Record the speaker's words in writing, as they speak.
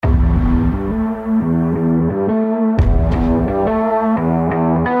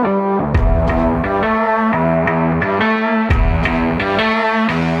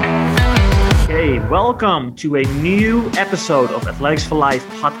welcome to a new episode of Athletics for Life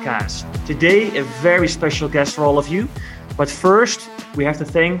podcast. Today, a very special guest for all of you. But first, we have to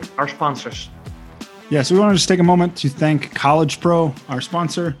thank our sponsors. Yeah, so we want to just take a moment to thank College Pro, our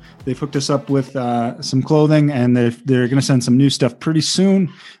sponsor. They've hooked us up with some clothing, and they're going to send some new stuff pretty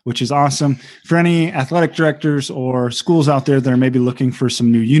soon, which is awesome. For any athletic directors or schools out there that are maybe looking for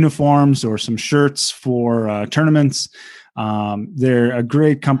some new uniforms or some shirts for tournaments, they're a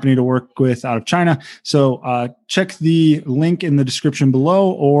great company to work with out of China. So check the link in the description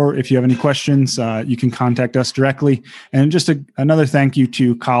below, or if you have any questions, you can contact us directly. And just another thank you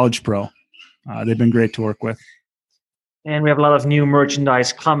to College Pro. They've been great to work with. And we have a lot of new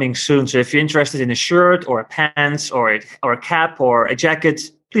merchandise coming soon. So if you're interested in a shirt or a pants or a cap or a jacket,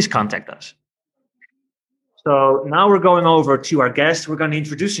 please contact us. So now we're going over to our guest. We're going to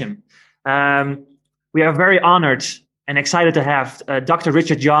introduce him. We are very honored and excited to have Dr.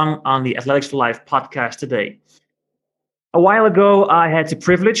 Richard Young on the Athletics for Life podcast today. A while ago, I had the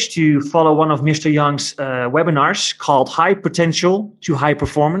privilege to follow one of Mr. Young's webinars called High Potential to High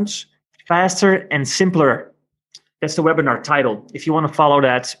Performance, Faster and Simpler. That's the webinar title. If you want to follow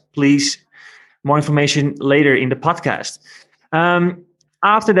that, please, more information later in the podcast.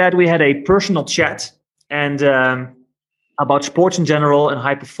 After that, we had a personal chat and about sports in general and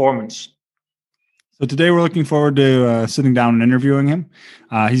high performance. So today we're looking forward to sitting down and interviewing him.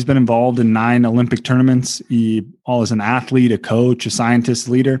 He's been involved in 9 Olympic tournaments, all as an athlete, a coach, a scientist,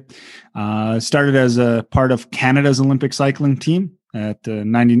 leader. Started as a part of Canada's Olympic cycling team at the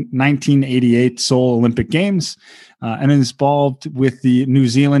 1988 Seoul Olympic Games, and is involved with the New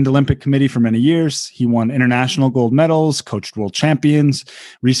Zealand Olympic Committee for many years. He won international gold medals, coached world champions,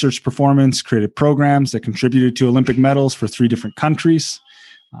 research performance, created programs that contributed to Olympic medals for 3 different countries.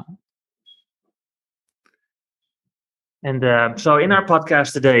 So in our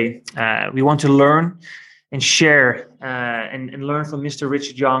podcast today, we want to learn and share and learn from Mr.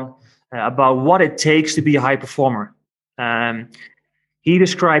 Richard Young about what it takes to be a high performer. He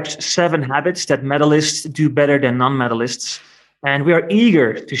describes 7 habits that medalists do better than non-medalists, and we are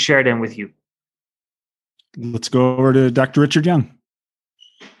eager to share them with you. Let's go over to Dr. Richard Young.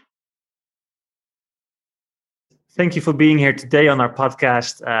 Thank you for being here today on our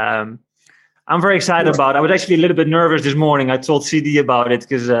podcast. I'm very excited about it. I was actually a little bit nervous this morning. I told CD about it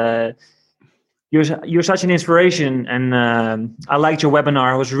because you're such an inspiration, and I liked your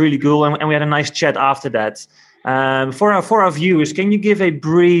webinar. It was really cool, and we had a nice chat after that. For our viewers, can you give a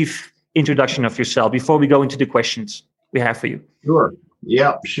brief introduction of yourself before we go into the questions we have for you? Sure.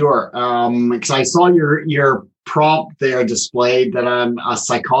 Yeah, sure. Because I saw your prompt there displayed that I'm a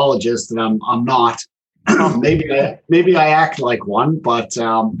psychologist, and I'm not. maybe I act like one, but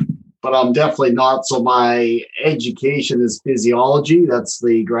I'm definitely not. So my education is physiology. That's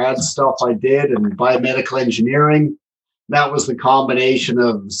the grad stuff I did, and biomedical engineering. That was the combination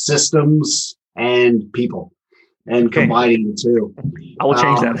of systems and people, and combining the two. I will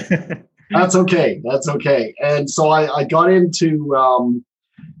change that. That's okay. And so I got into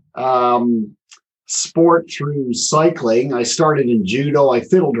sport through cycling. I started in judo. I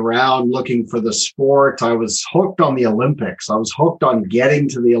fiddled around looking for the sport. I was hooked on the Olympics. I was hooked on getting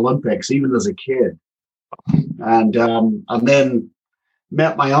to the Olympics, even as a kid. And then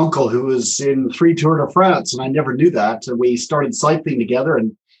met my uncle, who was in 3 Tour de France, and I never knew that. And we started cycling together,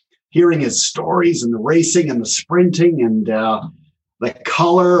 and hearing his stories and the racing and the sprinting and the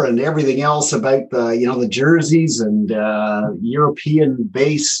color and everything else about the jerseys and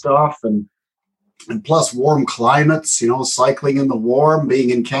European-based stuff and plus warm climates, cycling in the warm, being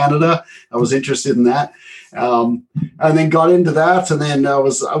in Canada. I was interested in that. And then got into that. And then I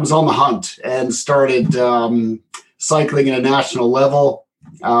was on the hunt and started cycling at a national level,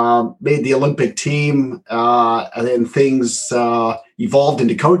 made the Olympic team. And then things evolved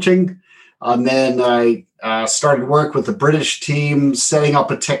into coaching. And then I started work with the British team, setting up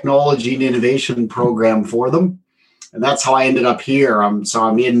a technology and innovation program for them. And that's how I ended up here. I'm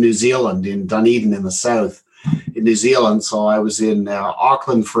in New Zealand, in Dunedin in the south in New Zealand. So I was in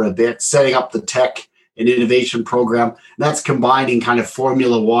Auckland for a bit, setting up the tech and innovation program. And that's combining kind of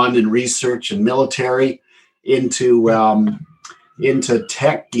Formula One and research and military into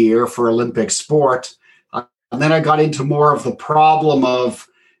tech gear for Olympic sport. And then I got into more of the problem of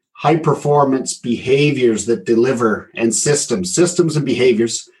high performance behaviors that deliver, and systems and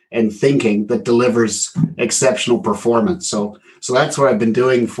behaviors and thinking that delivers exceptional performance. So that's what I've been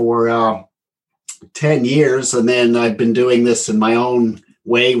doing for 10 years. And then I've been doing this in my own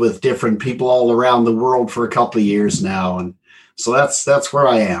way with different people all around the world for a couple of years now. And so that's where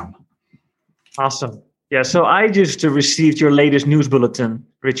I am. Awesome. Yeah. So I just received your latest news bulletin,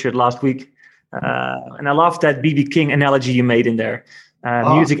 Richard, last week. And I love that BB King analogy you made in there.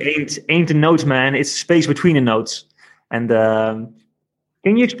 Music ain't the notes, man. It's space between the notes. And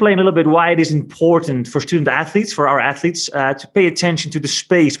can you explain a little bit why it is important for student athletes, for our athletes, to pay attention to the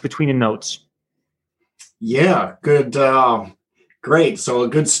space between the notes? Yeah, good. Great. So a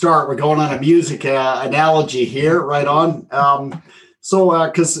good start. We're going on a music analogy here, right on.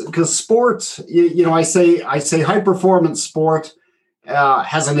 Because sport, I say high performance sport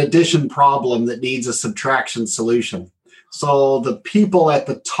has an addition problem that needs a subtraction solution. So the people at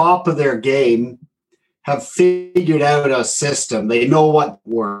the top of their game have figured out a system. They know what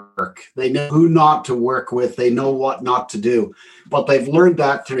work. They know who not to work with. They know what not to do. But they've learned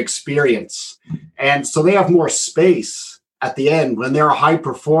that through experience. And so they have more space at the end. When they're a high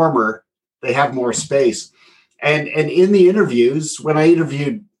performer, they have more space. And in the interviews, when I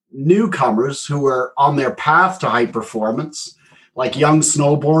interviewed newcomers who were on their path to high performance, like young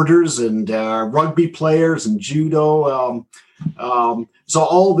snowboarders and rugby players and judo, so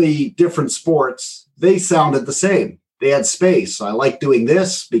all the different sports, they sounded the same. They had space. I like doing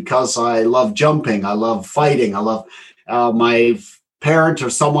this because I love jumping. I love fighting. I love my parent or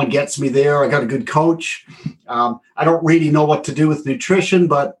someone gets me there. I got a good coach. I don't really know what to do with nutrition,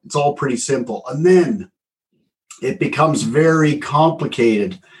 but it's all pretty simple. And then it becomes very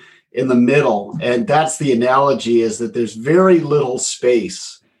complicated in the middle. And that's the analogy, is that there's very little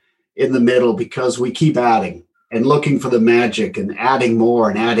space in the middle because we keep adding and looking for the magic and adding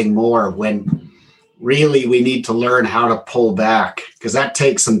more when really we need to learn how to pull back, because that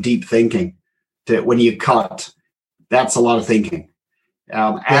takes some deep thinking. When you cut, that's a lot of thinking.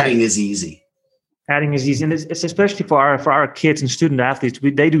 Adding is easy. Adding is easy. And it's especially for our kids and student athletes.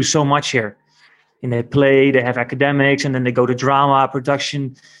 They do so much here. And they play, they have academics, and then they go to drama,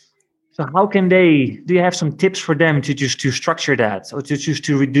 production. So how can do you have some tips for them to structure that, or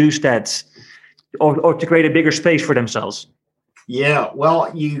to reduce that, or to create a bigger space for themselves? Yeah,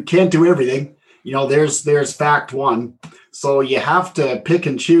 well, you can't do everything. There's fact one. So you have to pick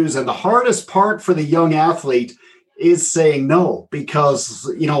and choose. And the hardest part for the young athlete is saying no,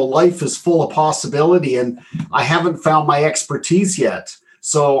 because, life is full of possibility and I haven't found my expertise yet.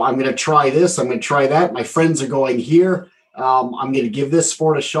 So I'm going to try this. I'm going to try that. My friends are going here. I'm going to give this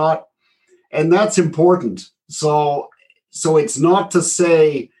sport a shot. And that's important. So it's not to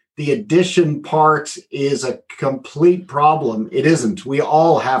say the addition part is a complete problem. It isn't. We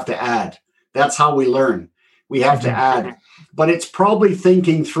all have to add. That's how we learn. We have to add. But it's probably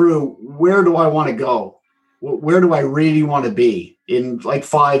thinking through, where do I want to go? Where do I really want to be in like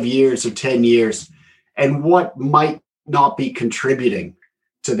 5 years or 10 years? And what might not be contributing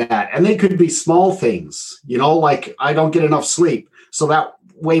to that? And they could be small things, like I don't get enough sleep. So that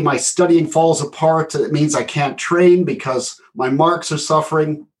way my studying falls apart. It means I can't train because my marks are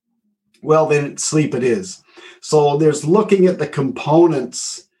suffering. Well, then sleep it is. So there's looking at the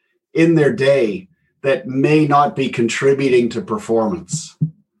components in their day that may not be contributing to performance.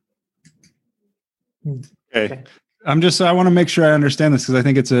 Okay. I want to make sure I understand this, because I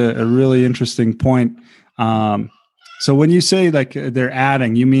think it's a really interesting point. So when you say like they're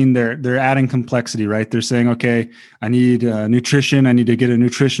adding, you mean they're adding complexity, right? They're saying, okay, I need nutrition. I need to get a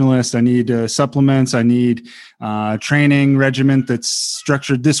nutritionalist. I need supplements. I need training regimen that's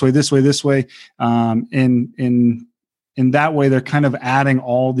structured this way. In that way, they're kind of adding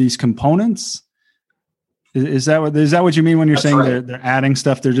all these components. Is that what you mean when you're saying right? They're adding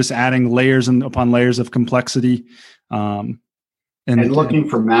stuff? They're just adding layers upon layers of complexity. And looking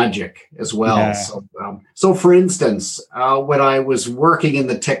for magic as well. Yeah. So for instance, when I was working in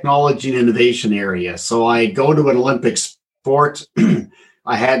the technology and innovation area, so I go to an Olympic sport.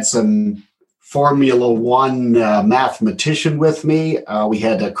 I had some Formula One mathematician with me. We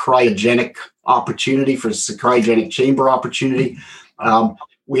had a cryogenic opportunity for cryogenic chamber opportunity.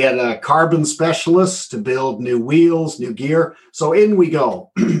 We had a carbon specialist to build new wheels, new gear. So in we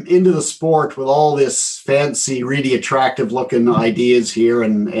go into the sport with all this fancy, really attractive looking ideas here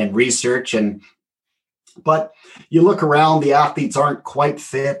and research. But you look around, the athletes aren't quite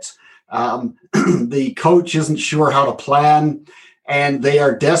fit. The coach isn't sure how to plan, and they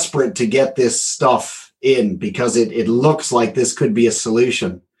are desperate to get this stuff in because it looks like this could be a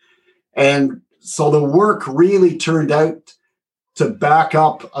solution. And so the work really turned out to back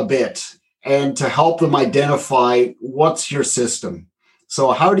up a bit and to help them identify what's your system.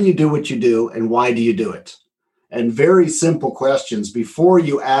 So how do you do what you do and why do you do it? And very simple questions. Before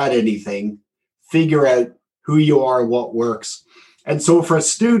you add anything, figure out who you are, what works. And so for a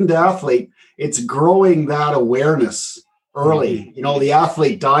student athlete, it's growing that awareness early. The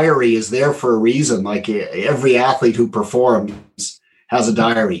athlete diary is there for a reason. Like every athlete who performs has a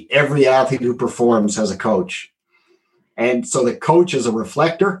diary. Every athlete who performs has a coach. And so the coach is a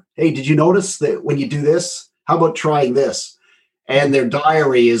reflector. Hey, did you notice that when you do this? How about trying this? And their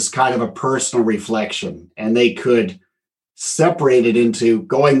diary is kind of a personal reflection, and they could separate it into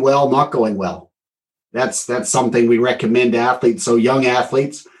going well, not going well. That's something we recommend to athletes. So young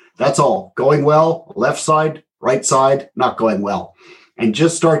athletes, that's all. Going well, left side, right side, not going well. And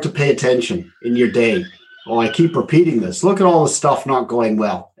just start to pay attention in your day. Oh, I keep repeating this. Look at all the stuff not going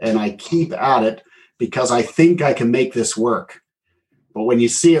well. And I keep at it because I think I can make this work. But when you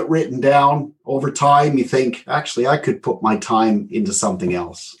see it written down over time, you think, actually, I could put my time into something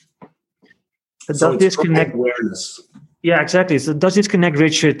else. So does this connect awareness? Yeah, exactly. So does this connect,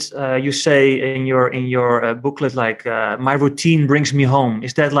 Richard? You say in your booklet, like my routine brings me home.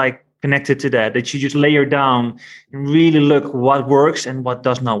 Is that like connected to that you just layer down and really look what works and what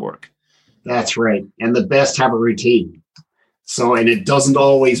does not work? That's right. And the best have a routine. So, and it doesn't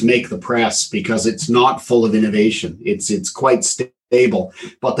always make the press because it's not full of innovation. It's quite stable,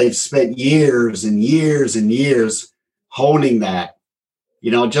 but they've spent years and years and years honing that. You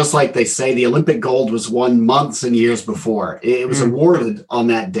know, just like they say, the Olympic gold was won months and years before. It was awarded on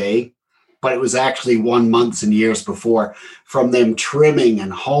that day, but it was actually won months and years before from them trimming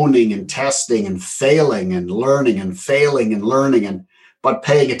and honing and testing and failing and learning and failing and learning, but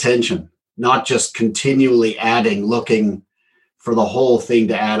paying attention, not just continually adding, looking for the whole thing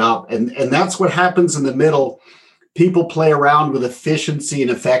to add up. And that's what happens in the middle. People play around with efficiency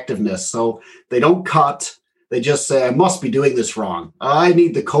and effectiveness. So they don't cut. They just say, I must be doing this wrong. I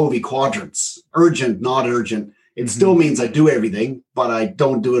need the Covey quadrants. Urgent, not urgent. It still means I do everything, but I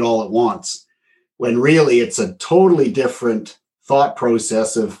don't do it all at once. When really it's a totally different thought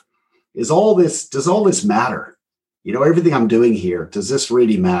process of, does all this matter? You know, everything I'm doing here, does this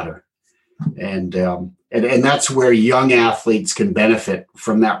really matter? And that's where young athletes can benefit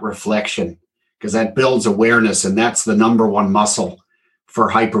from that reflection, because that builds awareness. And that's the number one muscle for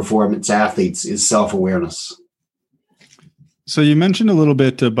high performance athletes is self-awareness. So you mentioned a little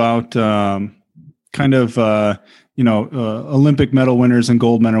bit about Olympic medal winners and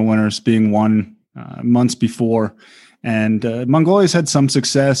gold medal winners being won months before. And Mongolia's had some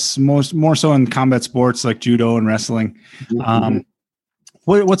success, more so in combat sports like judo and wrestling.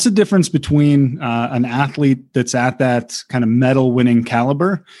 What's the difference between an athlete that's at that kind of medal winning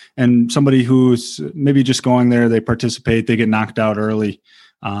caliber and somebody who's maybe just going there, they participate, they get knocked out early?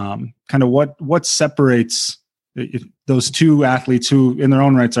 Kind of what separates those two athletes who in their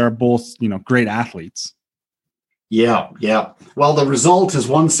own rights are both, great athletes? Yeah. Well, the result is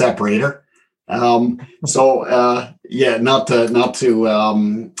one separator. Not to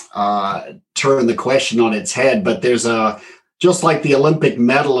turn the question on its head, but there's just like the Olympic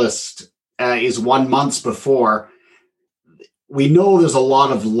medalist is 1 month before, we know there's a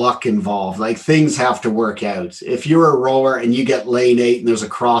lot of luck involved. Like things have to work out. If you're a rower and you get lane 8 and there's a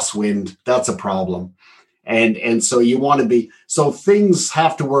crosswind, that's a problem. And so you want to be, so things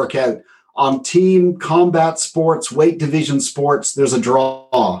have to work out. On team combat sports, weight division sports, there's a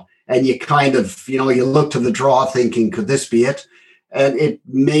draw. And you kind of, you look to the draw thinking, could this be it? And it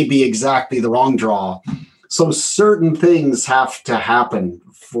may be exactly the wrong draw. So certain things have to happen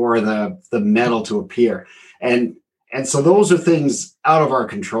for the medal to appear. And so those are things out of our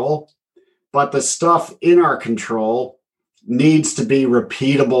control, but the stuff in our control needs to be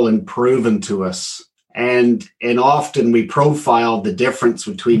repeatable and proven to us. And often we profiled the difference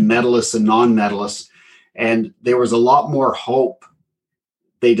between medalists and non-medalists, and there was a lot more hope.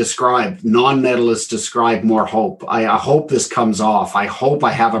 They described, non-medalists describe more hope. I hope this comes off. I hope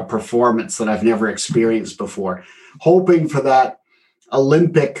I have a performance that I've never experienced before. Hoping for that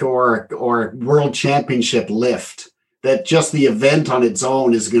Olympic or world championship lift, that just the event on its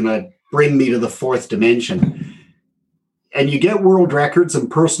own is going to bring me to the fourth dimension. And you get world records and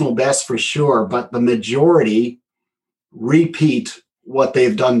personal bests for sure, but the majority repeat what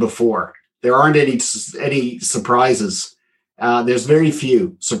they've done before. There aren't any surprises. There's very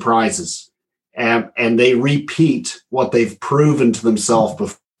few surprises, and they repeat what they've proven to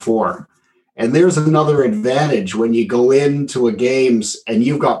themselves before. And there's another advantage when you go into a games and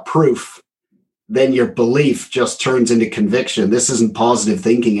you've got proof, then your belief just turns into conviction. This isn't positive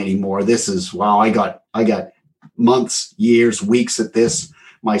thinking anymore. This is, wow, I got months, years, weeks at this.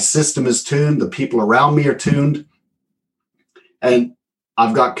 My system is tuned. The people around me are tuned, and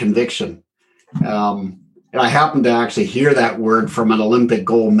I've got conviction. And I happened to actually hear that word from an Olympic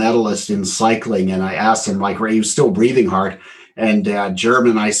gold medalist in cycling. And I asked him, like, are you still breathing hard? And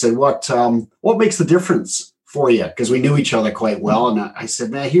German, I said, what makes the difference for you? Because we knew each other quite well. And I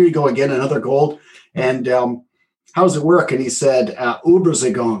said, man, here you go again, another gold. And how's it work? And he said,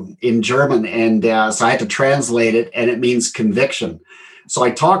 Überzeugung in German. And so I had to translate it, and it means conviction. So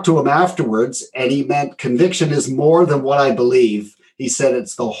I talked to him afterwards, and he meant conviction is more than what I believe. He said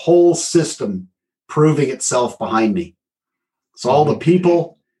it's the whole system proving itself behind me. So all the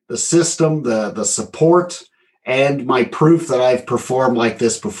people, the system, the support, and my proof that I've performed like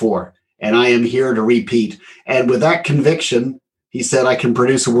this before. And I am here to repeat. And with that conviction, he said, I can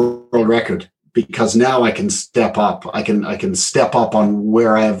produce a world record because now I can step up. I can step up on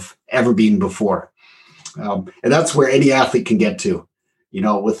where I've ever been before. And that's where any athlete can get to,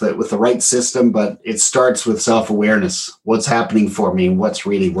 with the right system. But it starts with self-awareness. What's happening for me and what's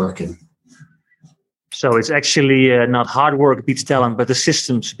really working. So it's actually not hard work beats talent, but the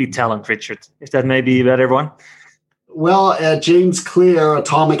systems beat talent, Richard. Is that maybe a better one? Well, James Clear,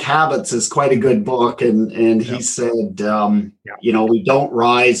 Atomic Habits is quite a good book. And he said, we don't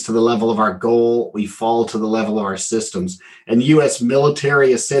rise to the level of our goal. We fall to the level of our systems. And the U.S.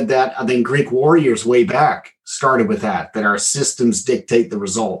 military has said that. I think Greek warriors way back started with that our systems dictate the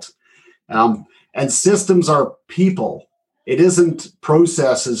result. And systems are people. It isn't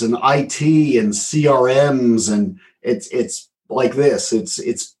processes and IT and CRMs. And it's like this.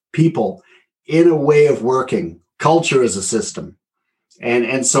 It's people in a way of working. Culture is a system.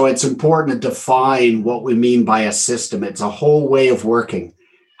 And so it's important to define what we mean by a system. It's a whole way of working,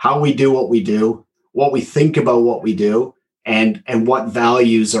 how we do what we think about what we do, and what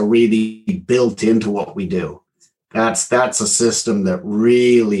values are really built into what we do. That's a system that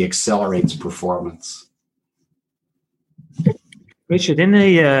really accelerates performance. Richard, in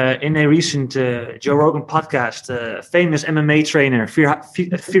a recent Joe Rogan podcast, famous MMA trainer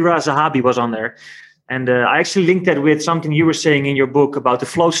Firas Zahabi was on there. And I actually linked that with something you were saying in your book about the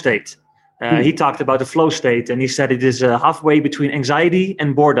flow state. He talked about the flow state, and he said it is halfway between anxiety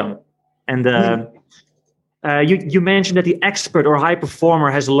and boredom. And you mentioned that the expert or high performer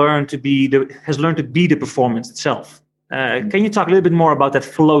has learned to be the performance itself. Can you talk a little bit more about that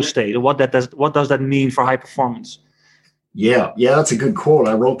flow state? What does that mean for high performance? Yeah, that's a good quote.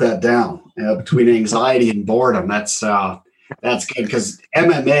 I wrote that down. Between anxiety and boredom. That's good because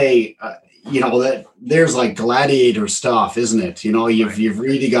MMA. That there's like gladiator stuff, isn't it? You've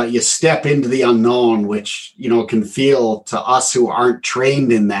really you step into the unknown, which, can feel to us who aren't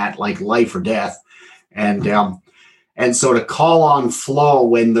trained in that like life or death. And so to call on flow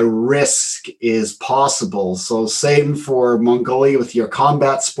when the risk is possible. So same for Mongolia with your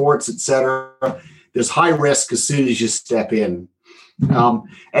combat sports, etc. There's high risk as soon as you step in.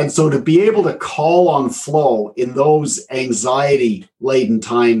 And so to be able to call on flow in those anxiety laden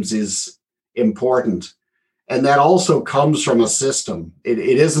times is important. And that also comes from a system. It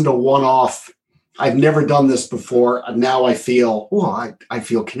isn't a one-off. I've never done this before. And now I feel, I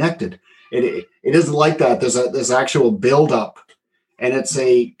feel connected. It isn't like that. There's actual buildup, and it's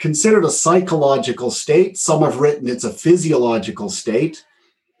considered a psychological state. Some have written it's a physiological state,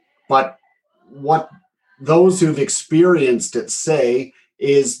 but what those who've experienced it say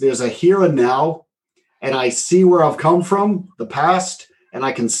is there's a here and now, and I see where I've come from, the past, and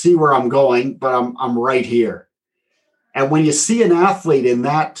I can see where I'm going, but I'm right here. And when you see an athlete in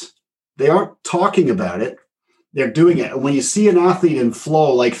that, they aren't talking about it, they're doing it. And when you see an athlete in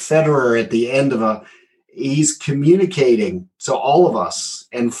flow, like Federer at the end of he's communicating to all of us,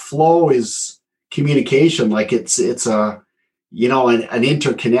 and flow is communication, like it's an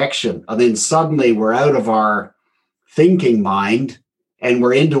interconnection. And then suddenly we're out of our thinking mind and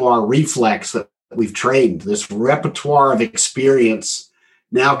we're into our reflex that we've trained. This repertoire of experience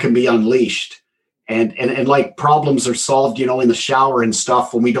now can be unleashed, and like problems are solved, in the shower and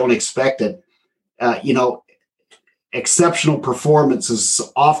stuff when we don't expect it. Exceptional performance is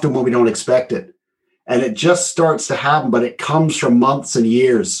often when we don't expect it, and it just starts to happen, but it comes from months and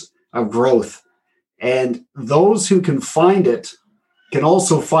years of growth. And those who can find it can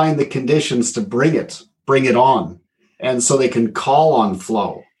also find the conditions to bring it on. And so they can call on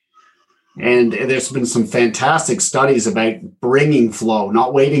flow. And there's been some fantastic studies about bringing flow,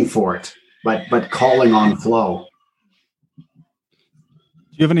 not waiting for it, but calling on flow. Do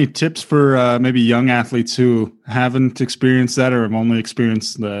you have any tips for maybe young athletes who haven't experienced that or have only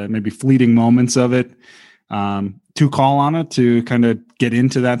experienced the maybe fleeting moments of it, to call on it, to kind of get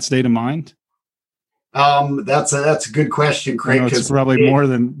into that state of mind? That's a good question, Craig. It's probably more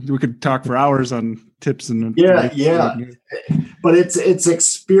than we could talk for hours on tips and but it's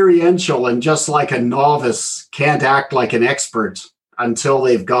experiential, and just like a novice can't act like an expert until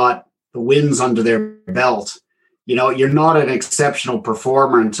they've got the wins under their belt. You're not an exceptional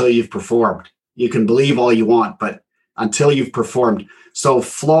performer until you've performed. You can believe all you want, but until you've performed. So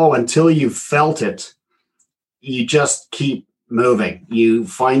flow, until you've felt it, you just keep moving. You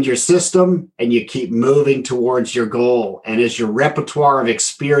find your system and you keep moving towards your goal. And as your repertoire of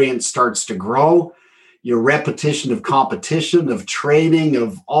experience starts to grow, your repetition of competition, of training,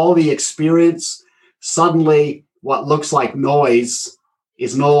 of all the experience, suddenly what looks like noise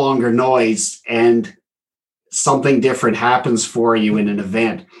is no longer noise, and something different happens for you in an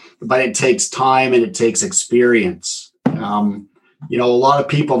event. But it takes time and it takes experience. A lot of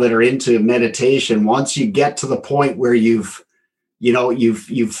people that are into meditation, once you get to the point where you've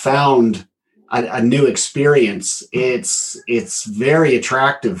found a new experience, it's very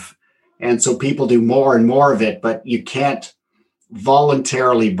attractive. And so people do more and more of it, but you can't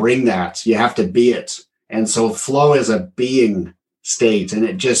voluntarily bring that. You have to be it. And so flow is a being state, and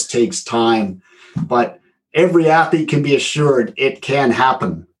it just takes time. But every athlete can be assured it can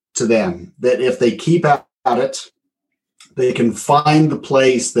happen to them, that if they keep at it, they can find the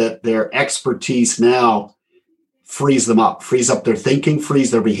place that their expertise now frees them up, frees up their thinking,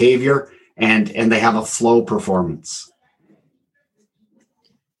 frees their behavior, and they have a flow performance.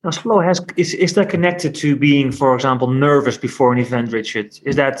 Now, flow is that connected to being, for example, nervous before an event, Richard?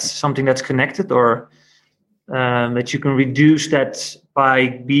 Is that something that's connected, or that you can reduce that by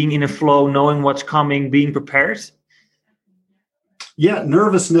being in a flow, knowing what's coming, being prepared? Yeah,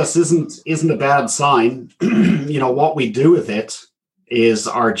 nervousness isn't a bad sign. What we do with it is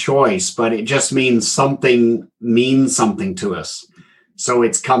our choice, but it just means something to us. So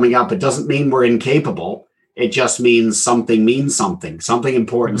it's coming up. It doesn't mean we're incapable. It just means something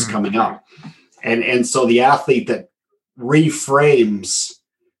important is coming up. And so the athlete that reframes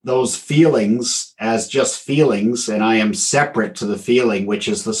those feelings as just feelings, and I am separate to the feeling, which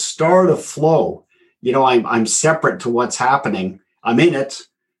is the start of flow. I'm separate to what's happening. I'm in it,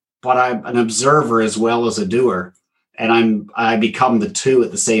 but I'm an observer as well as a doer, and I become the two at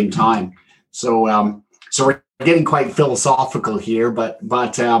the same time. So we're getting quite philosophical here, but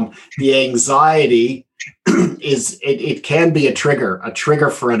the anxiety it can be a trigger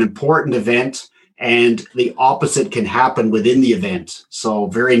for an important event, and the opposite can happen within the event. So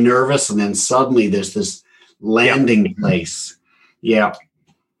very nervous, and then suddenly there's this landing place. Yeah.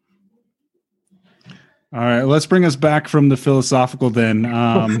 All right, let's bring us back from the philosophical then.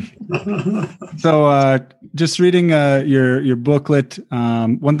 So just reading your booklet,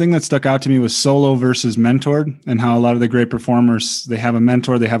 one thing that stuck out to me was solo versus mentored, and how a lot of the great performers, they have a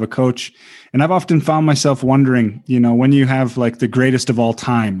mentor, they have a coach. And I've often found myself wondering, when you have like the greatest of all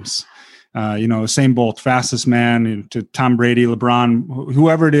times, Usain Bolt, fastest man, to Tom Brady, LeBron,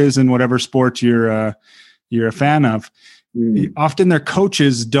 whoever it is in whatever sport you're a fan of, often their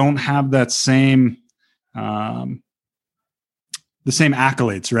coaches don't have that same the same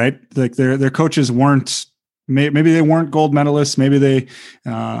accolades, right? Like their coaches weren't, maybe they weren't gold medalists, maybe they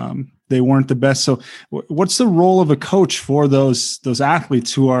weren't the best. So what's the role of a coach for those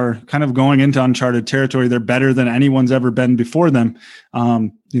athletes who are kind of going into uncharted territory? They're better than anyone's ever been before them.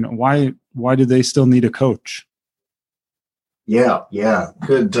 Why do they still need a coach? Yeah.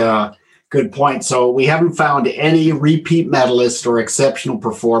 Good point. So we haven't found any repeat medalist or exceptional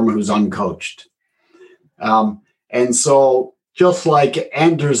performer who's uncoached. And so just like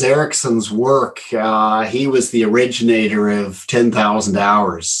Anders Ericsson's work, he was the originator of 10,000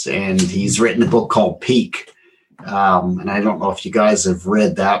 Hours, and he's written a book called Peak. And I don't know if you guys have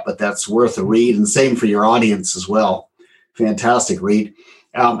read that, but that's worth a read, and same for your audience as well. Fantastic read.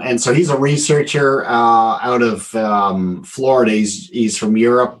 And so he's a researcher out of Florida. He's from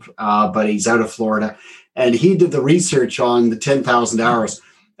Europe, but he's out of Florida. And he did the research on the 10,000 Hours.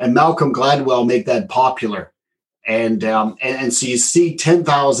 And Malcolm Gladwell made that popular. And so you see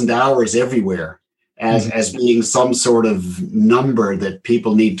 10,000 hours everywhere as being some sort of number that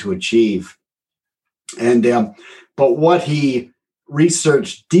people need to achieve. And but what he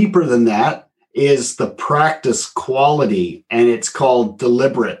researched deeper than that is the practice quality, and it's called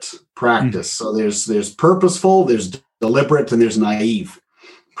deliberate practice. So there's purposeful, there's deliberate, and there's naive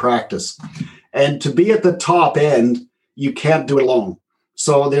practice. And to be at the top end, you can't do it alone.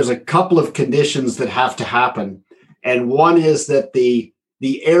 So there's a couple of conditions that have to happen. And one is that the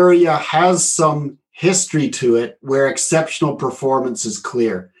area has some history to it where exceptional performance is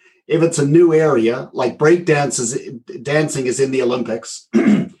clear. If it's a new area, like dancing is in the Olympics,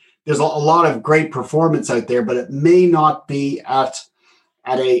 there's a lot of great performance out there, but it may not be at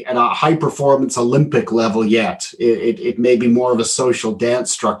a high performance Olympic level yet. It may be more of a social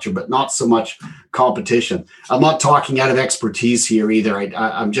dance structure, but not so much competition. I'm not talking out of expertise here either.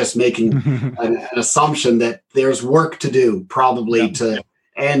 I'm just making an assumption that there's work to do probably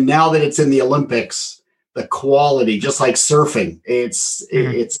and now that it's in the Olympics, the quality, just like surfing, it's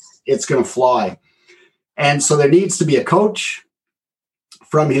going to fly. And so there needs to be a coach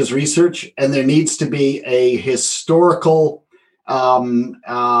from his research, and there needs to be a historical world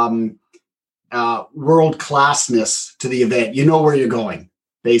classness to the event. You know where you're going,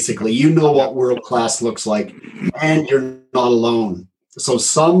 basically. You know what world class looks like, and you're not alone. So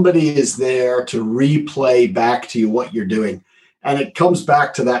somebody is there to replay back to you what you're doing. And it comes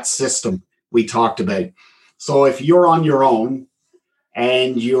back to that system we talked about. So if you're on your own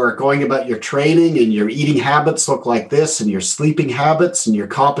and you're going about your training and your eating habits look like this, and your sleeping habits and your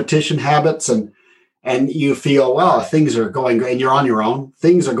competition habits, and you feel, well, things are going great, and you're on your own,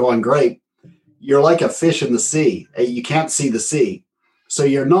 things are going great. You're like a fish in the sea. You can't see the sea. So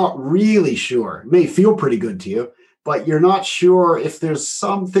you're not really sure. It may feel pretty good to you, but you're not sure if there's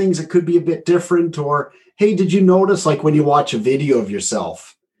some things that could be a bit different. Or, hey, did you notice, like when you watch a video of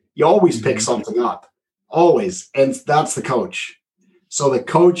yourself, you always pick something up, always. And that's the coach. So the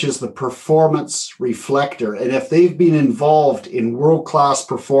coach is the performance reflector. And if they've been involved in world-class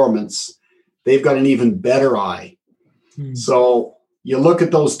performance, they've got an even better eye. So you look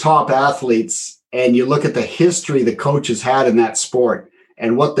at those top athletes and you look at the history the coach has had in that sport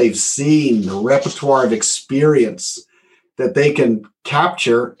and what they've seen, the repertoire of experience that they can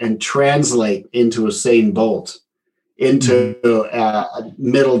capture and translate into Usain Bolt, into a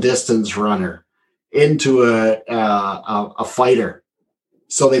middle distance runner, into a fighter.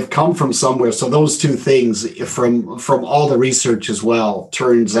 So they've come from somewhere. So those two things from all the research as well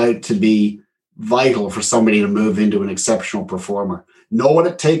turns out to be vital for somebody to move into an exceptional performer. Know what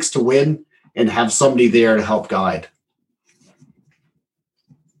it takes to win and have somebody there to help guide.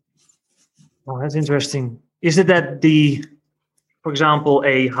 Oh, that's interesting. Is it that for example,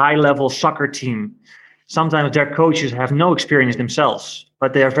 a high-level soccer team, sometimes their coaches have no experience themselves,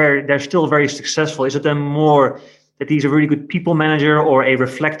 but they're still very successful? Is it then more that he's a really good people manager or a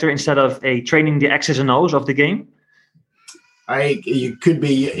reflector instead of a training the X's and O's of the game? You could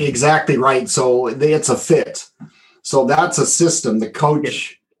be exactly right. So it's a fit. So that's a system. The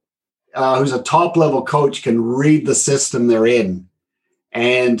coach, who's a top-level coach, can read the system they're in,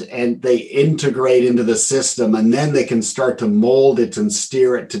 and they integrate into the system, and then they can start to mold it and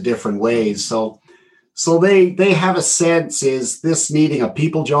steer it to different ways. So they have a sense, is this needing a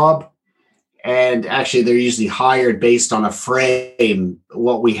people job? And actually, they're usually hired based on a frame.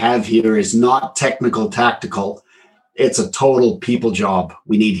 What we have here is not technical, tactical. It's a total people job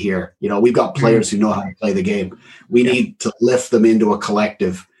we need here. We've got players who know how to play the game. We need to lift them into a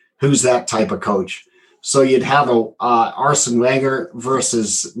collective. Who's that type of coach? So you'd have Arsene Wenger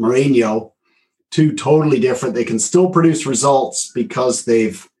versus Mourinho, two totally different. They can still produce results because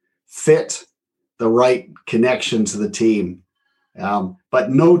they've fit the right connection to the team. But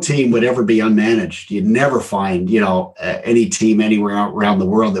no team would ever be unmanaged. You'd never find, any team anywhere around the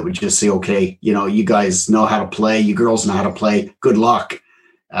world that would just say, okay, you guys know how to play, you girls know how to play, good luck.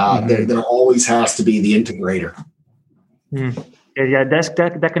 There always has to be the integrator. Yeah,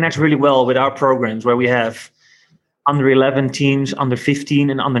 that connects really well with our programs, where we have under 11 teams, under 15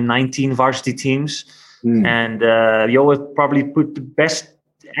 and under 19 varsity teams. And you always probably put the best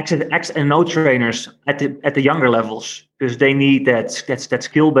X and O trainers at the younger levels, because they need that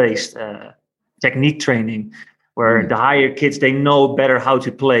skill-based technique training, where the higher kids, they know better how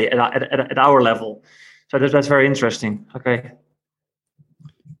to play at our level. So that's very interesting. Okay.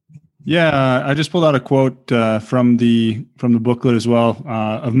 Yeah, I just pulled out a quote from the booklet as well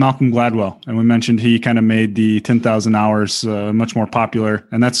of Malcolm Gladwell, and we mentioned he kind of made the 10,000 hours much more popular,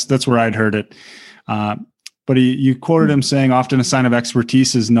 and that's where I'd heard it. But you quoted him saying, often a sign of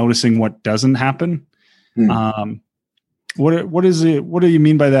expertise is noticing what doesn't happen. What is it? What do you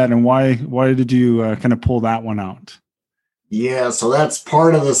mean by that? And why did you kind of pull that one out? Yeah. So that's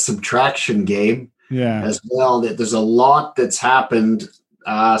part of the subtraction game as well, that there's a lot that's happened.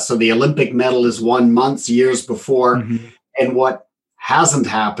 So the Olympic medal is won years before, and what hasn't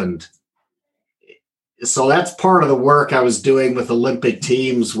happened. So that's part of the work I was doing with Olympic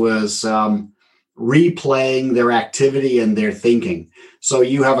teams, was replaying their activity and their thinking. So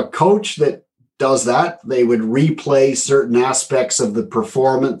you have a coach that does that. They would replay certain aspects of the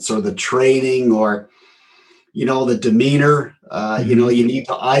performance or the training or, the demeanor. You need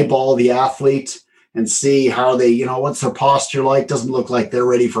to eyeball the athlete and see how they, what's their posture like? Doesn't look like they're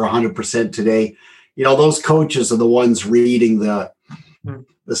ready for 100% today. Those coaches are the ones reading the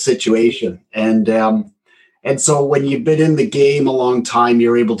situation. And so when you've been in the game a long time,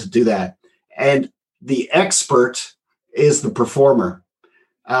 you're able to do that. And the expert is the performer.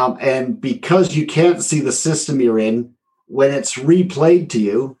 And because you can't see the system you're in, when it's replayed to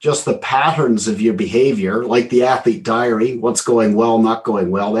you, just the patterns of your behavior, like the athlete diary, what's going well, not going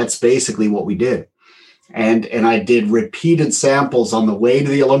well, that's basically what we did. And I did repeated samples on the way to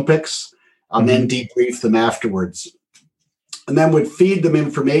the Olympics and then debrief them afterwards. And then would feed them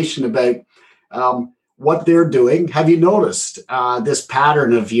information about what they're doing. Have you noticed this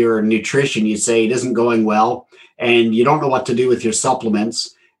pattern of your nutrition? You say it isn't going well and you don't know what to do with your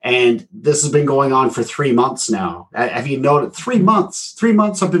supplements. And this has been going on for 3 months now. Have you noticed 3 months? 3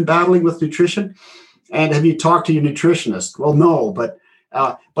 months I've been battling with nutrition. And have you talked to your nutritionist? Well, no, but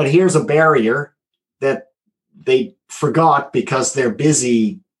here's a barrier that they forgot because they're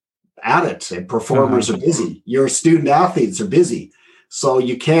busy at it, and performers are busy. Your student athletes are busy. So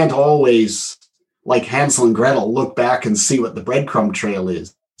you can't always, like Hansel and Gretel, look back and see what the breadcrumb trail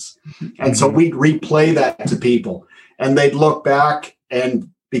is. And so we'd replay that to people and they'd look back, and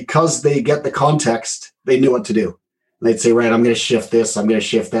because they get the context, they knew what to do. And they'd say, right, I'm going to shift this, I'm going to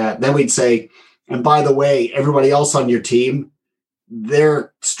shift that. Then we'd say, and by the way, everybody else on your team,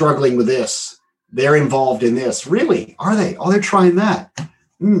 they're struggling with this. They're involved in this. Really? Are they? Oh, they're trying that.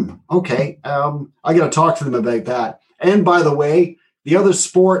 Okay. I got to talk to them about that. And by the way, the other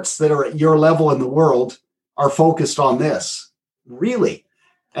sports that are at your level in the world are focused on this. Really?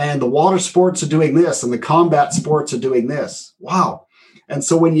 And the water sports are doing this, and the combat sports are doing this. Wow. And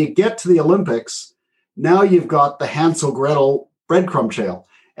so when you get to the Olympics, now you've got the Hansel Gretel breadcrumb trail.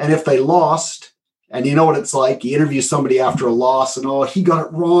 And if they lost, and you know what it's like, you interview somebody after a loss and, oh, he got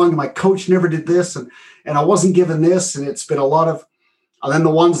it wrong. My coach never did this. And I wasn't given this. And it's been a lot of, and then the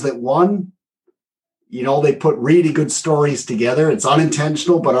ones that won, you know, they put really good stories together. It's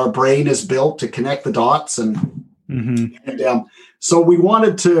unintentional, but our brain is built to connect the dots. And, so we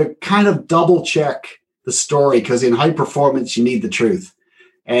wanted to kind of double check the story, because in high performance, you need the truth.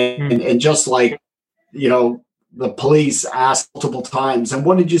 And just like, you know, the police asked multiple times, and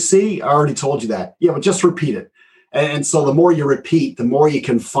what did you see? I already told you that. Yeah, but just repeat it. And so the more you repeat, the more you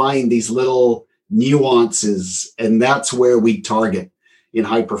can find these little nuances. And that's where we target in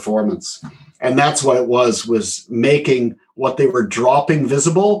high performance. And that's what it was making what they were dropping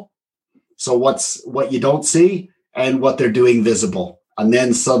visible. So what you don't see and what they're doing visible. And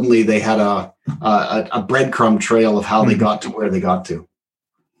then suddenly they had a breadcrumb trail of how they got to where they got to.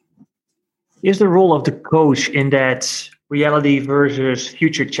 Is the role of the coach in that reality versus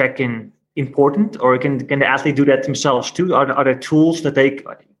future check-in important, or can the athlete do that themselves too? Are there tools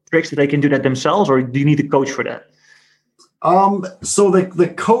tricks that they can do that themselves, or do you need a coach for that? So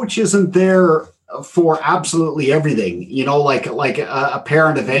the coach isn't there for absolutely everything. You know, like a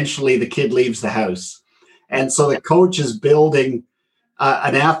parent, eventually the kid leaves the house, and so the coach is building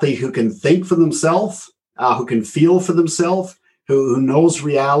an athlete who can think for themselves, who can feel for themselves, who knows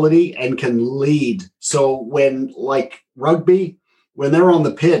reality and can lead. So when, like rugby, when they're on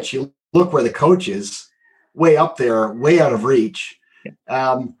the pitch, you look where the coach is, way up there, way out of reach.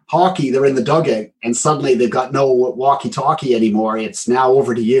 Hockey, they're in the dugout and suddenly they've got no walkie-talkie anymore. It's now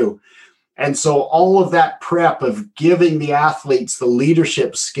over to you. And so all of that prep of giving the athletes the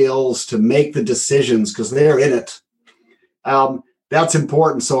leadership skills to make the decisions, because they're in it, that's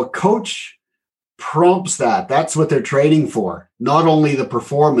important. So a coach prompts that. That's what they're training for. Not only the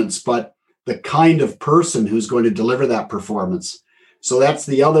performance, but the kind of person who's going to deliver that performance. So that's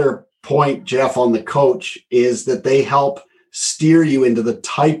the other point, Jeff, on the coach, is that they help steer you into the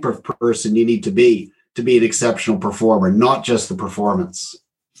type of person you need to be an exceptional performer, not just the performance.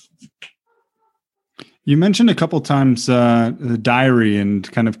 You mentioned a couple times the diary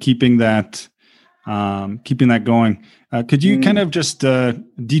and kind of keeping that going. Could you kind of just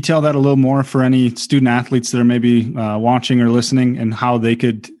detail that a little more for any student athletes that are maybe watching or listening, and how they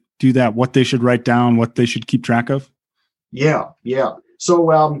could do that, what they should write down, what they should keep track of? Yeah. So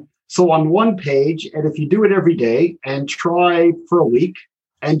on one page, and if you do it every day and try for a week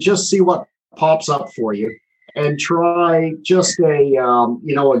and just see what pops up for you, and try just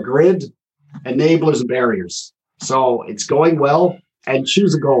a grid, enablers and barriers. So it's going well, and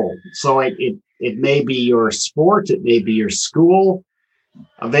choose a goal. So it may be your sport, it may be your school.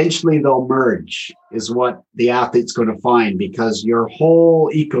 Eventually they'll merge, is what the athlete's going to find, because your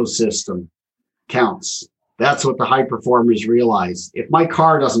whole ecosystem counts. That's what the high performers realize. If my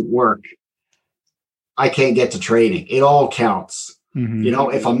car doesn't work, I can't get to training. It all counts. You know,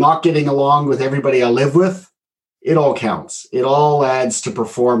 if I'm not getting along with everybody I live with, it all counts. It all adds to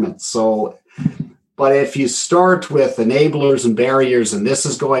performance. So, but if you start with enablers and barriers, and this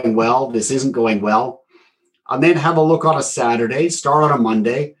is going well, this isn't going well, and then have a look on a Saturday, start on a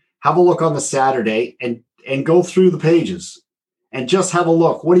Monday, have a look on the Saturday and go through the pages and just have a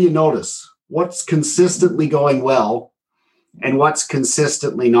look. What do you notice? What's consistently going well and what's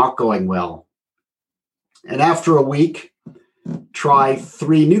consistently not going well? And after a week, try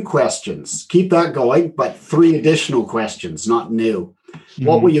 3 new questions. Keep that going, but 3 additional questions, not new.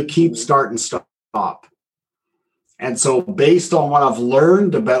 What will you keep, start, and stop? And so based on what I've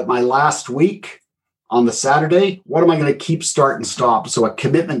learned about my last week on the Saturday, what am I going to keep, start, and stop? So a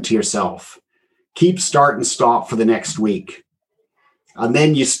commitment to yourself. Keep, start, and stop for the next week. And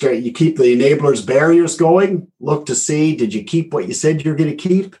then you keep the enablers, barriers going. Look to see, did you keep what you said you're going to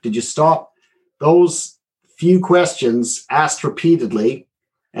keep? Did you stop? Those few questions asked repeatedly.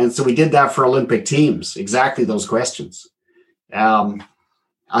 And so we did that for Olympic teams, exactly those questions.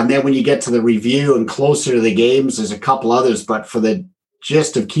 And then when you get to the review and closer to the games, there's a couple others, but for the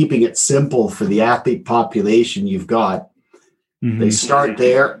gist of keeping it simple for the athlete population you've got, they start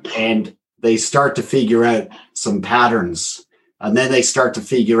there and they start to figure out some patterns. And then they start to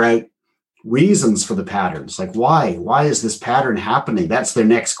figure out reasons for the patterns. Like, why? Why is this pattern happening? That's their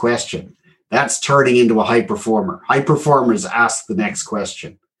next question. That's turning into a high performer. High performers ask the next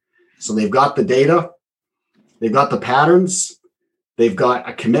question. So they've got the data, they've got the patterns, they've got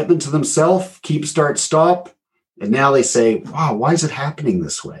a commitment to themselves, keep, start, stop. And now they say, wow, why is it happening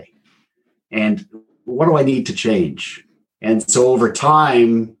this way? And what do I need to change? And so over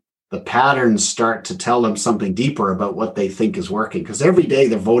time, the patterns start to tell them something deeper about what they think is working. Because every day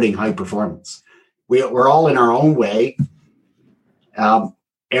they're voting high performance. We're all in our own way.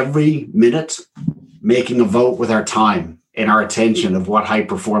 Every minute making a vote with our time and our attention of what high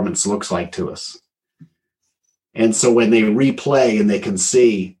performance looks like to us. And so when they replay and they can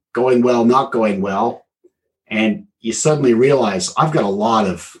see going well, not going well, and you suddenly realize I've got a lot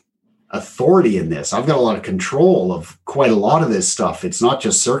of authority in this. I've got a lot of control of quite a lot of this stuff. It's not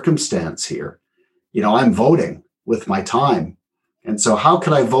just circumstance here. I'm voting with my time. And so how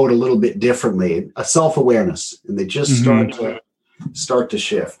could I vote a little bit differently? A self-awareness. And they just start to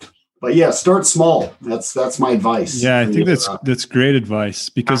shift. But yeah, start small. That's my advice. Yeah, I think that's great advice,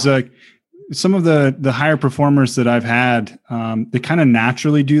 because some of the higher performers that I've had, they kind of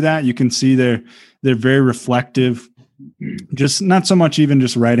naturally do that. You can see they're very reflective, just not so much even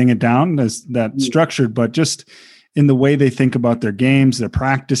just writing it down as that structured, but just in the way they think about their games, their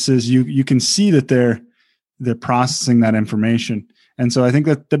practices. You can see that they're processing that information. And so I think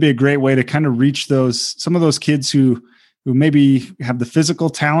that'd be a great way to kind of reach some of those kids who maybe have the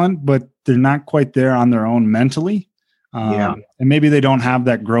physical talent, but they're not quite there on their own mentally. And maybe they don't have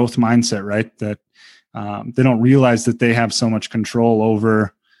that growth mindset, right? That they don't realize that they have so much control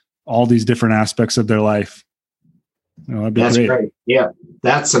over all these different aspects of their life. That'd be great. Yeah,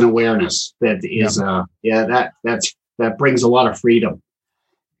 that's an awareness that is, that brings a lot of freedom.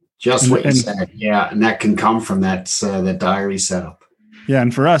 Just what you said. Yeah, and that can come from that diary setup. Yeah,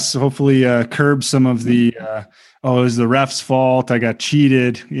 and for us, hopefully curb some of the it was the ref's fault, I got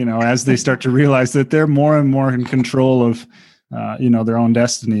cheated, as they start to realize that they're more and more in control of their own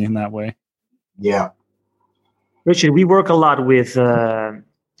destiny in that way. Yeah. Richard, we work a lot with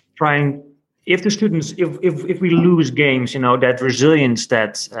trying, if the students, if we lose games, that resilience,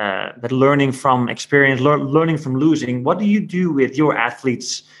 that learning from experience, learning from losing, what do you do with your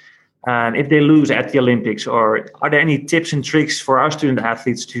athletes if they lose at the Olympics? Or are there any tips and tricks for our student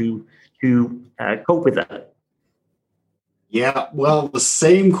athletes to cope with that? Yeah, well, the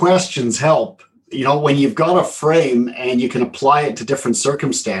same questions help. When you've got a frame and you can apply it to different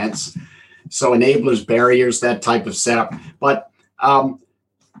circumstance, so enablers, barriers, that type of setup. But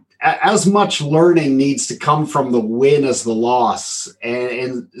as much learning needs to come from the win as the loss.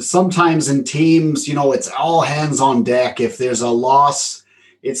 And sometimes in teams, it's all hands on deck. If there's a loss,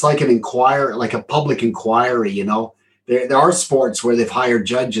 it's like like a public inquiry. There are sports where they've hired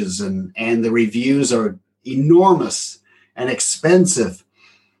judges and the reviews are enormous and expensive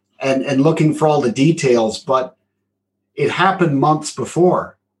and looking for all the details, but it happened months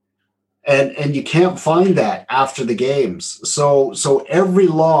before. And you can't find that after the games. So every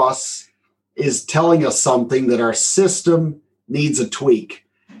loss is telling us something that our system needs a tweak.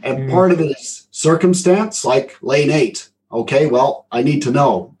 And part of it is circumstance, like lane 8. Okay, well, I need to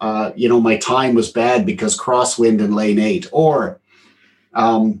know, my time was bad because crosswind in lane 8. Or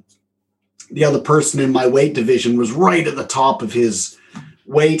the other person in my weight division was right at the top of his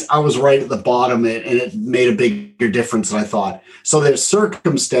weight. I was right at the bottom, and it made a bigger difference than I thought. So there's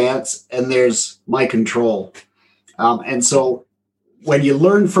circumstance and there's my control. And so when you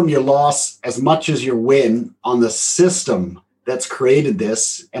learn from your loss as much as your win on the system that's created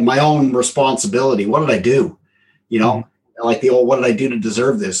this and my own responsibility, what did I do? Like the old, what did I do to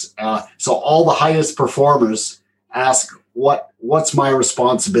deserve this? So all the highest performers ask, what's my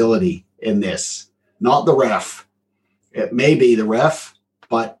responsibility in this? Not the ref. It may be the ref,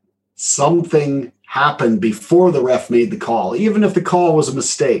 but something happened before the ref made the call, even if the call was a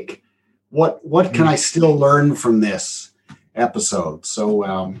mistake. What can I still learn from this episode? So,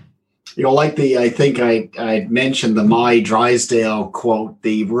 like I think I mentioned the Mai Drysdale quote,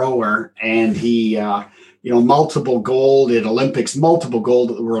 the rower, and he, multiple gold at Olympics, multiple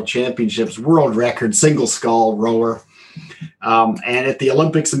gold at the World Championships, world record, single scull rower. And at the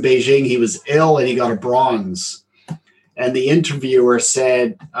Olympics in Beijing, he was ill and he got a bronze. And the interviewer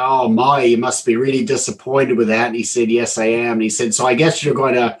said, "Oh, Mai, you must be really disappointed with that." And he said, "Yes, I am." And he said, "So I guess you're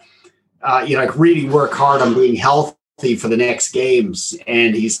going to, really work hard on being healthy for the next games."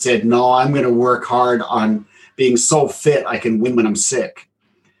 And he said, "No, I'm going to work hard on being so fit I can win when I'm sick."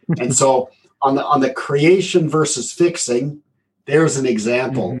 And so on the creation versus fixing, there's an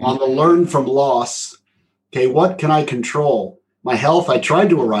example. On the learn from loss, okay, what can I control? My health, I tried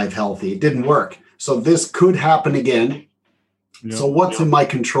to arrive healthy. It didn't work. So this could happen again. Yep. So what's in my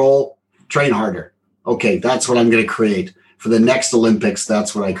control? Train harder. Okay, that's what I'm going to create. For the next Olympics,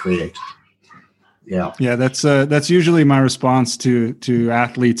 that's what I create. Yeah. Yeah, that's usually my response to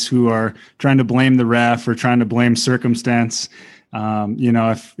athletes who are trying to blame the ref or trying to blame circumstance.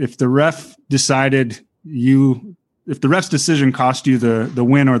 If the ref decided if the ref's decision cost you the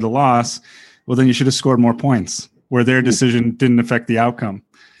win or the loss, well, then you should have scored more points where their decision didn't affect the outcome.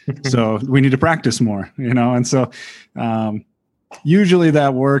 So we need to practice more, and so usually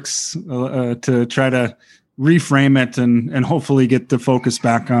that works to try to reframe it and hopefully get the focus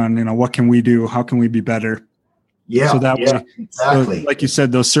back on, what can we do? How can we be better? Yeah. So that way, exactly. Like you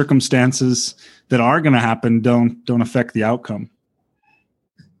said, those circumstances that are going to happen don't affect the outcome.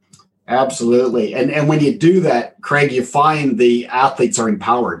 Absolutely. And when you do that, Craig, you find the athletes are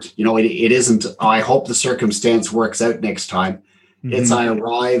empowered. It isn't, I hope the circumstance works out next time. It's I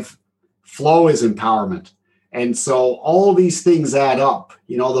arrive. Flow is empowerment. And so all these things add up.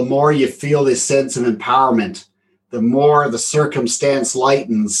 The more you feel this sense of empowerment, the more the circumstance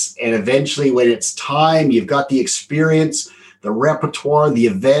lightens. And eventually when it's time, you've got the experience, the repertoire, the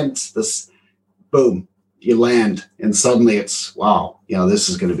event, boom, you land. And suddenly it's, wow, this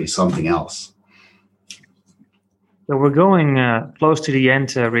is going to be something else. So we're going close to the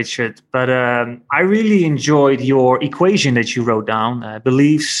end, Richard, but I really enjoyed your equation that you wrote down.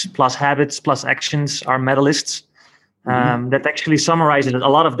 Beliefs plus habits plus actions are medalists. That actually summarizes a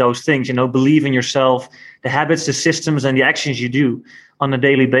lot of those things. Believe in yourself, the habits, the systems, and the actions you do on a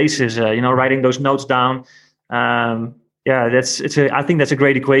daily basis. Writing those notes down. I think that's a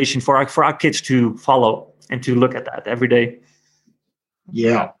great equation for our kids to follow and to look at that every day.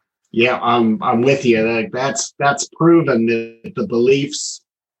 Yeah. Yeah, I'm with you. That's proven that the beliefs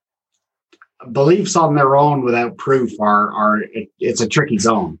on their own without proof it's a tricky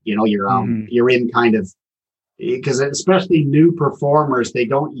zone. You're in kind of, because especially new performers, they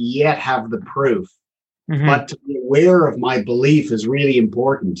don't yet have the proof. But to be aware of my belief is really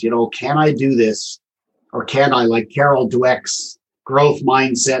important. Can I do this, or can I, like Carol Dweck's growth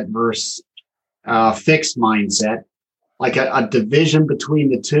mindset versus fixed mindset? Like a division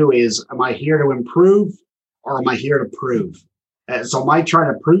between the two is, am I here to improve or am I here to prove? So am I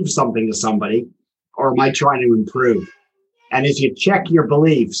trying to prove something to somebody or am I trying to improve? And if you check your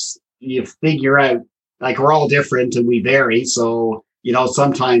beliefs, you figure out, like, we're all different and we vary. So,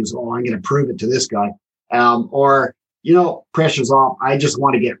 sometimes, I'm going to prove it to this guy. Or, pressure's off. I just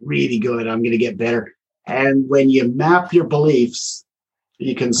want to get really good. I'm going to get better. And when you map your beliefs,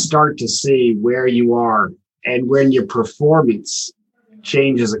 you can start to see where you are. And when your performance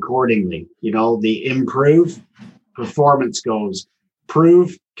changes accordingly, the improve, performance goes.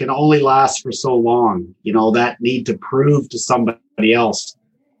 Prove can only last for so long. That need to prove to somebody else,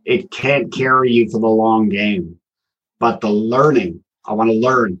 it can't carry you for the long game. But the learning, I want to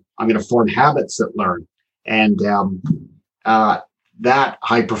learn. I'm going to form habits that learn. And that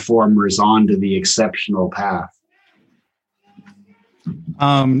high performer is on to the exceptional path.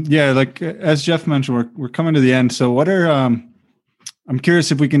 Like as Jeff mentioned, we're coming to the end. So what are I'm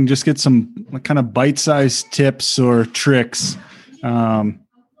curious if we can just get some kind of bite-sized tips or tricks. Not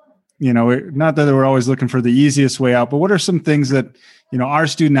that we're always looking for the easiest way out, but what are some things that our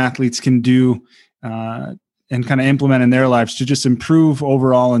student athletes can do and kind of implement in their lives to just improve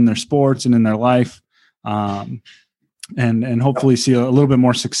overall in their sports and in their life, and hopefully see a little bit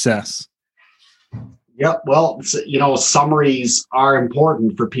more success? Yeah, well, summaries are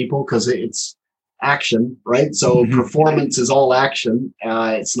important for people because it's action, right? So performance is all action.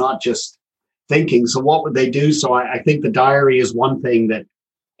 It's not just thinking. So what would they do? So I think the diary is one thing that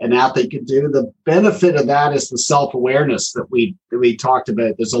an athlete could do. The benefit of that is the self-awareness that we talked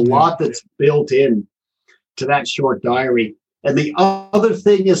about. There's a lot that's built in to that short diary. And the other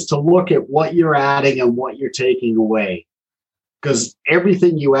thing is to look at what you're adding and what you're taking away, because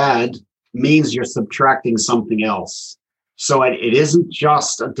everything you add means you're subtracting something else. So it isn't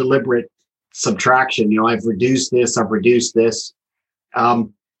just a deliberate subtraction. I've reduced this, I've reduced this.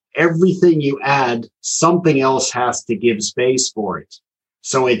 Everything you add, something else has to give space for it.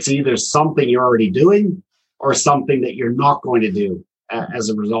 So it's either something you're already doing or something that you're not going to do as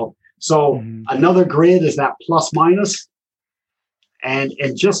a result. So another grid is that plus minus, and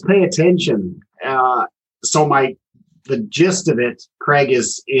just pay attention. So the gist of it, Craig,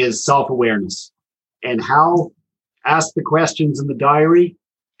 is self-awareness, and ask the questions in the diary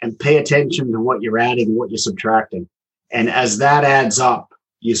and pay attention to what you're adding, what you're subtracting. And as that adds up,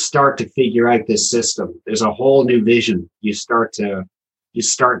 you start to figure out this system. There's a whole new vision you start to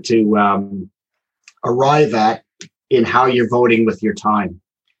arrive at in how you're voting with your time.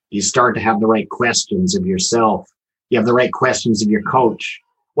 You start to have the right questions of yourself. You have the right questions of your coach.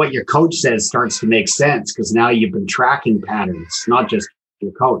 What your coach says starts to make sense because now you've been tracking patterns, not just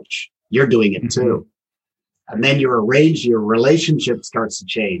your coach. You're doing it too. And then your relationship starts to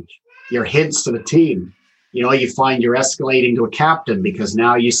change. Your hints to the team. You find you're escalating to a captain because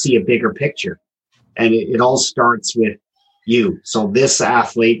now you see a bigger picture. And it all starts with you. So this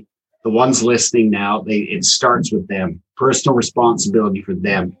athlete, the ones listening now, it starts with them. Personal responsibility for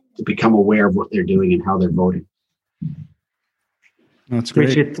them to become aware of what they're doing and how they're voting. That's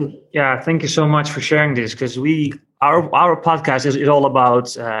great. Richard, thank you so much for sharing this, because our podcast is all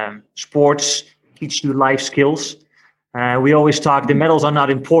about sports, teach you life skills. We always talk, the medals are not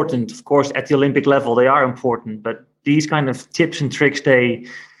important. Of course, at the Olympic level, they are important, but these kind of tips and tricks, they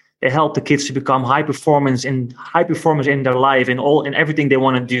help the kids to become high performers in their life, in everything they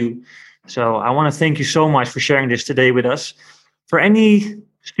want to do. So I want to thank you so much for sharing this today with us. For any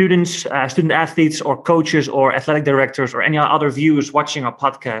students, student athletes or coaches or athletic directors or any other viewers watching our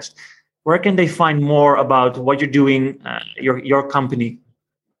podcast, where can they find more about what you're doing, your company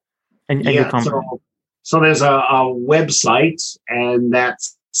and your company? So there's a website, and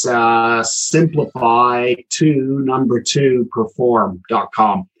that's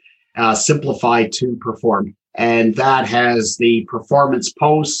simplify2perform.com. Simplify2perform. And that has the performance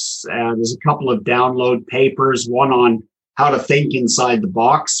posts. There's a couple of download papers, one on how to think inside the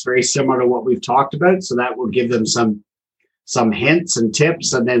box, very similar to what we've talked about. So that will give them some hints and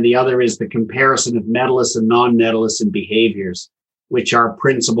tips. And then the other is the comparison of medalists and non-medalists and behaviors, which are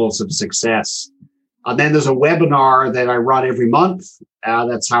principles of success. And then there's a webinar that I run every month.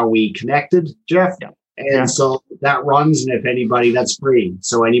 That's how we connected, Jeff. Yeah. And so that runs, and if anybody, that's free.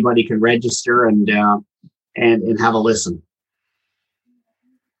 So anybody can register and have a listen.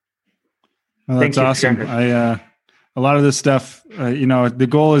 Well, that's awesome. A lot of this stuff, the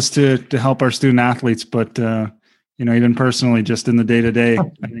goal is to help our student athletes, but even personally, just in the day to day,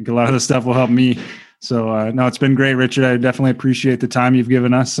 I think a lot of the stuff will help me. So no, it's been great, Richard. I definitely appreciate the time you've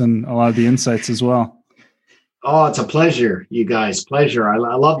given us and a lot of the insights as well. Oh, it's a pleasure, you guys. Pleasure. I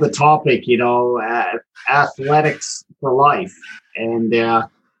love the topic, athletics for life. And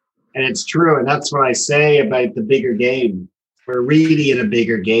it's true. And that's what I say about the bigger game. We're really in a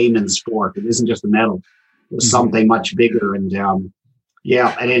bigger game in sport. It isn't just a medal. It's something much bigger. And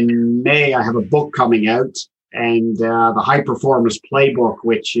and in May, I have a book coming out, and the High Performance Playbook,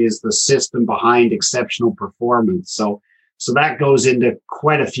 which is the system behind exceptional performance. So that goes into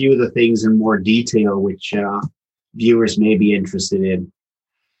quite a few of the things in more detail, which viewers may be interested in.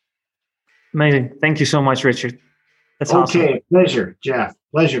 Amazing. Thank you so much, Richard. That's awesome. Okay. Pleasure, Jeff.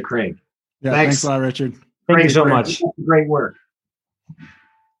 Pleasure, Craig. Yeah, thanks a lot, Richard. Thank you so much. Great work.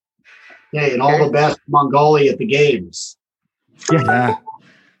 Okay, and all the best Mongolia at the games. Yeah.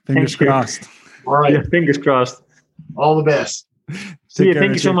 Fingers crossed. All right. Yeah, fingers crossed. All the best. See you.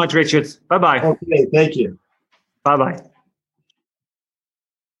 Thank you so much, Richard. Bye-bye. Okay, thank you. Bye-bye.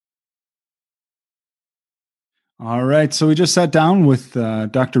 All right. So we just sat down with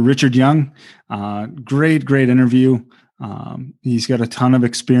Dr. Richard Young. Great interview. He's got a ton of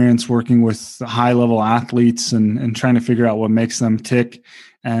experience working with high-level athletes and trying to figure out what makes them tick.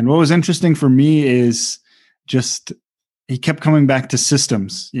 And what was interesting for me is just he kept coming back to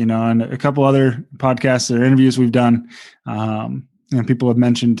systems, and a couple other podcasts or interviews we've done. People have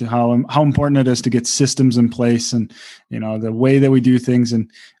mentioned how important it is to get systems in place and, the way that we do things. And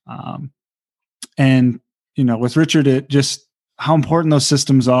with Richard, it just how important those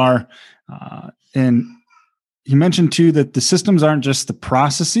systems are. And he mentioned too that the systems aren't just the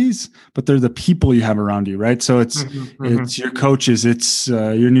processes, but they're the people you have around you, right? So it's your coaches, it's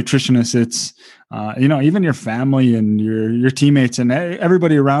your nutritionists, it's even your family and your teammates and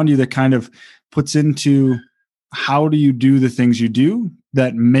everybody around you that kind of puts into how do you do the things you do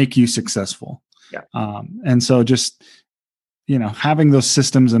that make you successful? Yeah. And so just, having those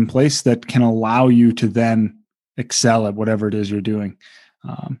systems in place that can allow you to then excel at whatever it is you're doing.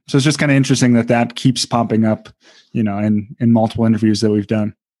 So it's just kind of interesting that keeps popping up, in multiple interviews that we've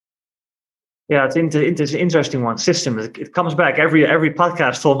done. Yeah, it's an interesting one. System. It comes back every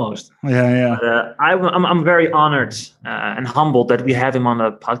podcast almost. Yeah. But, I'm very honored and humbled that we have him on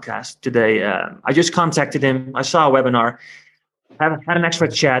the podcast today. I just contacted him. I saw a webinar, had an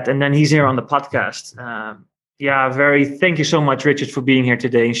extra chat, and then he's here on the podcast. Thank you so much, Richard, for being here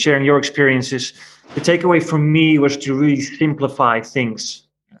today and sharing your experiences. The takeaway for me was to really simplify things.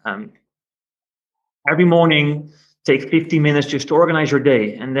 Every morning, take 15 minutes just to organize your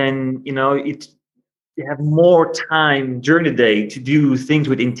day. And then, you have more time during the day to do things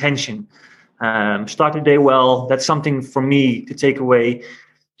with intention. Start the day well. That's something for me to take away.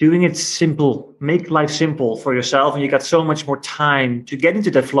 Doing it simple, make life simple for yourself. And you got so much more time to get into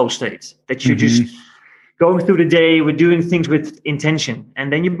that flow state that you're just going through the day with doing things with intention.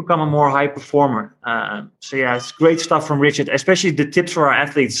 And then you become a more high performer. It's great stuff from Richard, especially the tips for our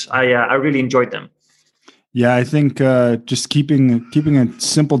athletes. I really enjoyed them. Yeah, I think just keeping a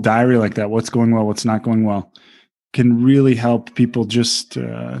simple diary like that, what's going well, what's not going well, can really help people just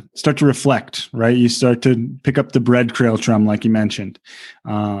start to reflect, right? You start to pick up the bread trail trum, like you mentioned.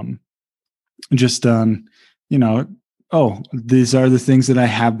 These are the things that I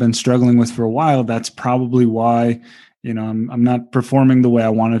have been struggling with for a while. That's probably why, I'm not performing the way I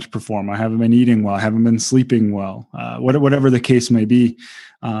wanted to perform. I haven't been eating well. I haven't been sleeping well, whatever the case may be.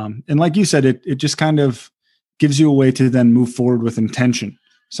 And like you said, it just kind of gives you a way to then move forward with intention.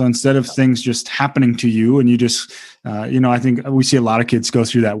 So instead of things just happening to you and you just, I think we see a lot of kids go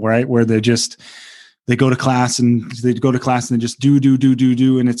through that, right? Where they go to class and they just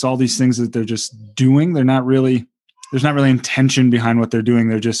do. And it's all these things that they're just doing. There's not really intention behind what they're doing.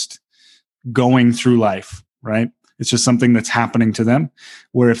 They're just going through life, right? It's just something that's happening to them,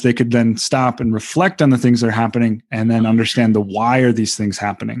 where if they could then stop and reflect on the things that are happening and then understand the why are these things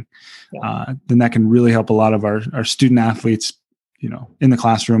happening, then that can really help a lot of our student athletes, in the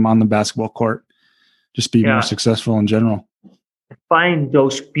classroom, on the basketball court, just be more successful in general. Find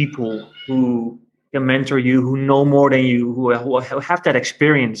those people who can mentor you, who know more than you, who have that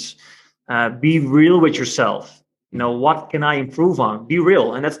experience. Be real with yourself. What can I improve on? Be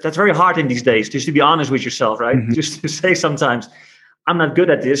real. And that's very hard in these days, just to be honest with yourself, right? Mm-hmm. Just to say sometimes, I'm not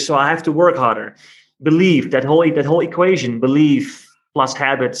good at this, so I have to work harder. Believe, that whole equation, belief plus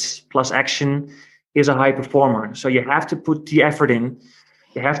habits plus action is a high performer. So you have to put the effort in.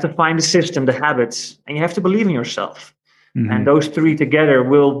 You have to find the system, the habits, and you have to believe in yourself. Mm-hmm. And those three together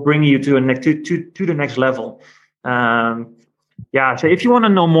will bring you to the next level. So if you want to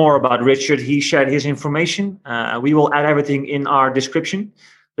know more about Richard, he shared his information. We will add everything in our description,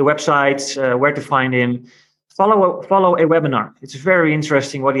 the website, where to find him. Follow a webinar. It's very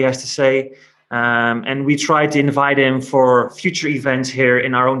interesting what he has to say. And we try to invite him for future events here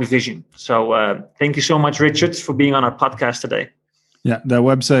in our own division. So thank you so much, Richard, for being on our podcast today. Yeah, the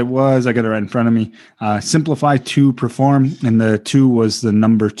website was, I got it right in front of me, Simplify to Perform, and the 2 was the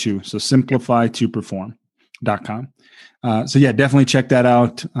number 2. So simplifytoperform.com. Definitely check that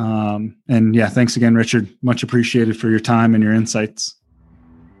out. Thanks again, Richard. Much appreciated for your time and your insights.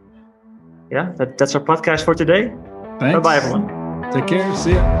 Yeah, that's our podcast for today. Thanks. Bye-bye, everyone. Take care.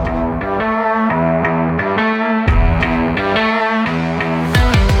 See ya.